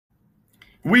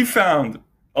We found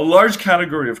a large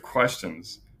category of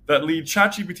questions that lead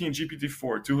ChatGPT and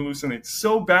GPT-4 to hallucinate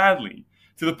so badly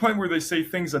to the point where they say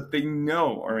things that they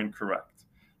know are incorrect.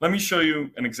 Let me show you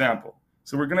an example.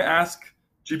 So we're going to ask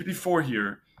GPT-4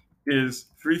 here, is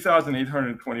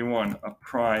 3,821 a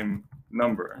prime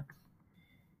number?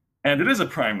 And it is a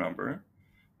prime number,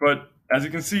 but as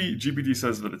you can see, GPT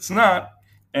says that it's not,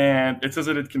 and it says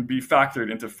that it can be factored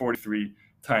into 43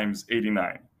 times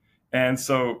 89. And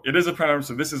so it is a prime number,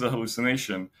 so this is a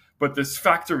hallucination. But this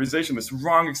factorization, this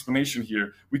wrong explanation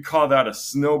here, we call that a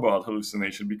snowballed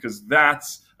hallucination, because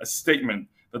that's a statement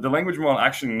that the language model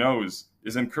actually knows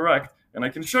is incorrect. And I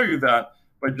can show you that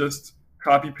by just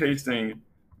copy-pasting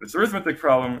this arithmetic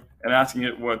problem and asking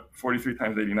it what 43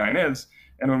 times 89 is.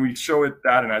 And when we show it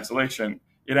that in isolation,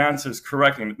 it answers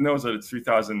correctly, and it knows that it's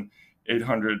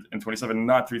 3,827,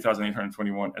 not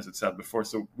 3,821, as it said before.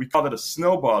 So we call that a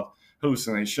snowballed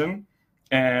hallucination.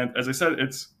 And as I said,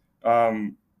 it's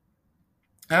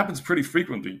happens pretty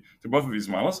frequently to both of these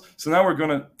models. So now we're going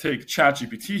to take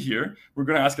ChatGPT here. We're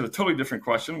going to ask it a totally different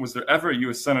question. Was there ever a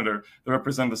U.S. senator that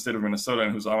represented the state of Minnesota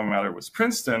and whose alma mater was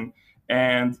Princeton?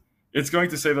 And it's going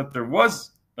to say that there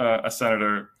was a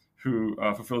senator who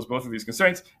fulfills both of these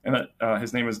constraints, and that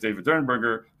his name is David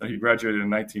Dernberger, that he graduated in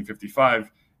 1955.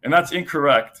 And that's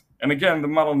incorrect. And again, the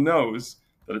model knows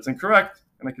that it's incorrect.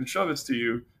 And I can show this to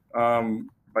you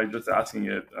by just asking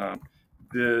it,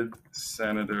 did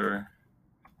Senator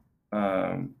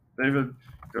David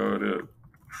go to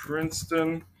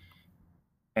Princeton?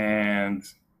 And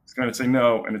it's going to say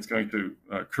no, and it's going to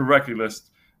correctly list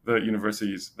the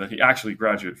universities that he actually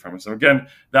graduated from. So again,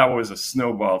 that was a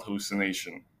snowballed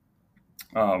hallucination.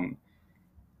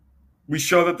 We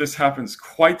show that this happens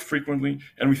quite frequently,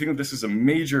 and we think that this is a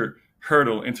major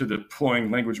hurdle into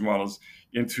deploying language models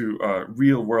into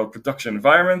real-world production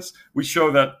environments. We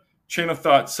show that chain of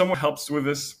thought somewhat helps with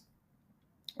this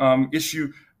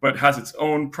issue, but has its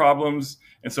own problems.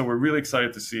 And so we're really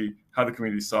excited to see how the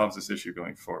community solves this issue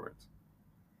going forward.